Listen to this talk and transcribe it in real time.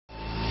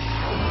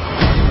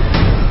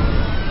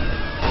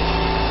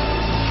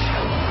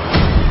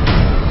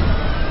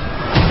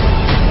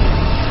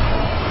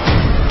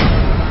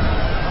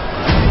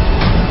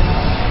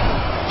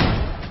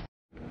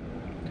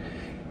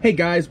Hey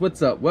guys,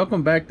 what's up?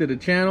 Welcome back to the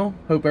channel.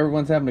 Hope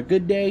everyone's having a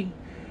good day.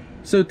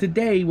 So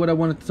today what I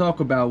wanted to talk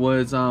about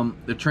was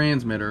the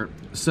transmitter.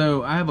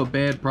 So I have a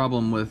bad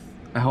problem with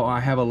how I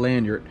have a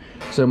lanyard.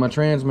 So my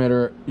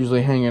transmitter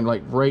usually hanging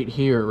like right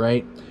here,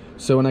 right?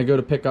 So when I go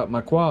to pick up my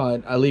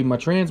quad, I leave my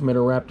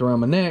transmitter wrapped around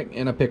my neck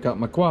and I pick up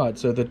my quad.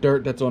 So the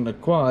dirt that's on the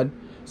quad,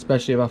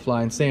 especially if I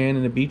fly in sand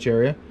in the beach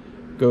area,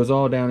 goes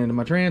all down into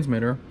my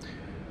transmitter.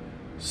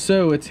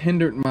 So it's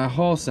hindered my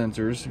hall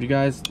sensors. If you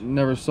guys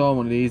never saw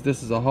one of these,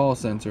 this is a hall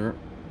sensor,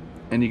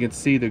 and you can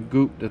see the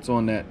goop that's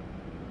on that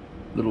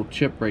little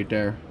chip right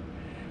there.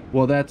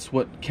 Well, that's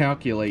what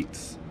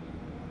calculates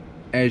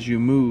as you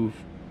move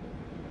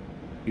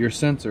your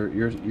sensor,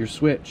 your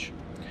switch,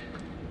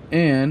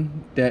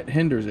 and that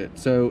hinders it.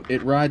 So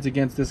it rides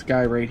against this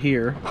guy right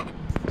here.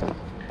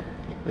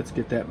 Let's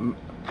get that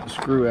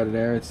screw out of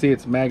there. See,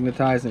 it's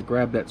magnetized and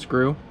grab that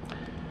screw.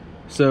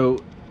 So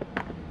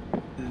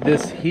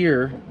this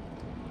here,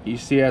 you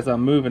see as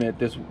I'm moving it,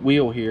 this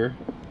wheel here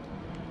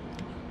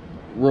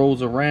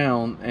rolls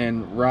around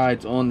and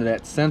rides onto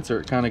that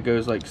sensor. It kind of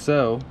goes like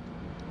so,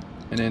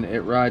 and then it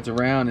rides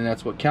around, and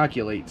that's what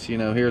calculates. You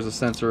know, here's a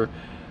sensor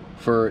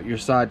for your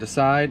side to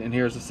side, and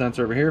here's a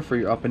sensor over here for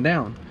your up and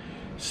down.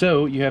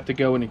 So you have to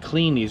go in and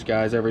clean these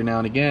guys every now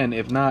and again.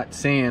 If not,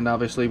 sand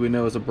obviously we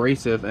know is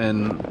abrasive,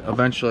 and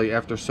eventually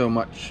after so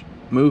much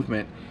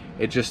movement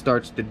it just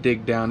starts to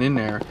dig down in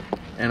there.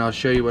 And I'll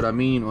show you what I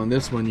mean on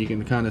this one. You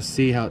can kind of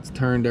see how it's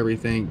turned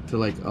everything to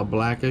like a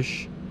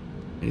blackish.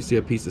 You see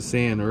a piece of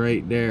sand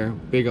right there,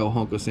 big old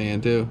hunk of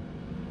sand too.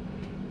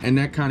 And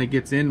that kind of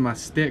gets in my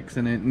sticks,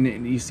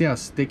 and you see how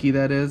sticky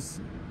that is.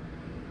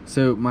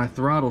 So my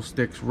throttle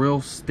stick's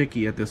real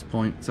sticky at this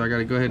point. So I got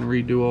to go ahead and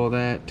redo all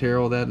that, tear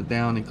all that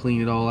down, and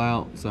clean it all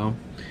out. So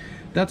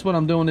that's what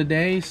I'm doing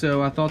today.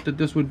 So I thought that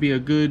this would be a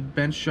good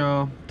bench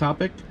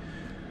topic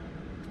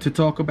to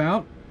talk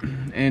about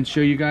and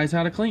show you guys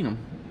how to clean them.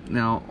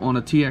 Now on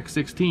a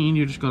TX16,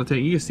 you're just going to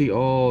take, you can see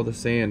all the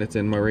sand that's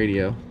in my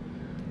radio.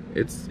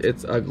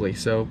 It's ugly,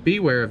 so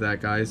beware of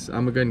that, guys.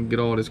 I'm going to get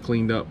all this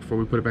cleaned up before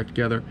we put it back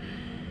together.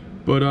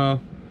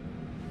 But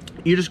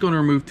you're just going to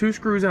remove 2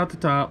 screws out the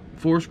top,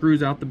 4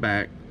 screws out the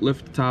back,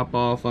 lift the top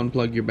off,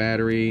 unplug your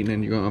battery, and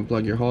then you're going to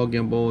unplug your Hall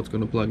gimbal. It's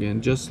going to plug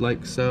in just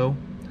like so.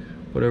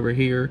 Put over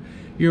here.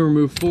 You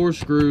remove 4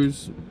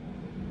 screws.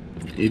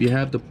 If you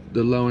have the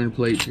lowering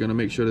plates, you're going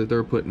to make sure that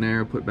they're put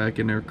back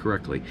in there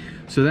correctly.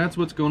 So that's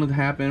what's going to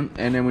happen.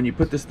 And then when you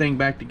put this thing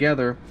back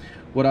together,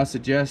 what I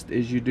suggest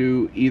is you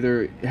do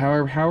either,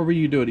 however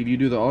you do it. If you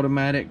do the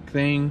automatic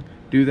thing,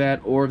 do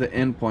that, or the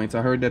endpoints.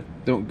 I heard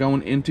that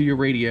going into your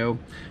radio,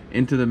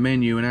 into the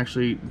menu, and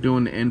actually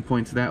doing the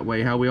endpoints that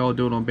way, how we all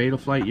do it on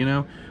Betaflight, you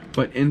know,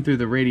 but in through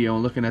the radio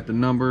and looking at the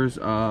numbers.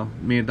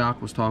 Me and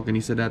Doc was talking.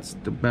 He said that's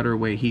the better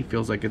way. He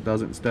feels like it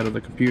does it instead of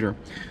the computer.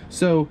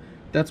 So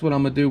that's what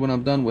I'm gonna do when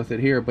I'm done with it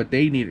here. But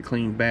they need it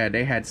cleaned bad.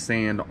 They had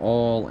sand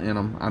all in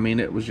them. I mean,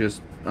 it was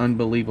just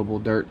unbelievable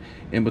dirt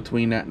in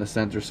between that and the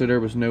sensor. So there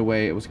was no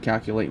way it was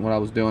calculating what I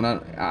was doing.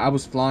 I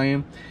was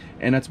flying,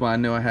 and that's why I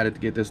know I had to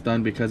get this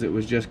done, because it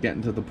was just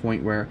getting to the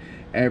point where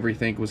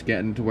everything was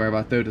getting to where if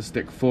I throw the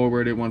stick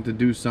forward, it wanted to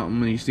do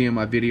something. And you see in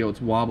my video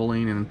it's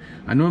wobbling, and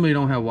I normally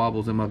don't have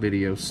wobbles in my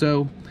videos.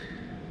 So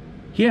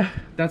yeah,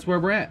 that's where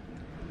we're at.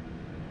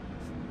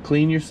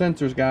 Clean your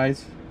sensors,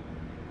 guys.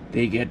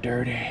 They get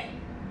dirty.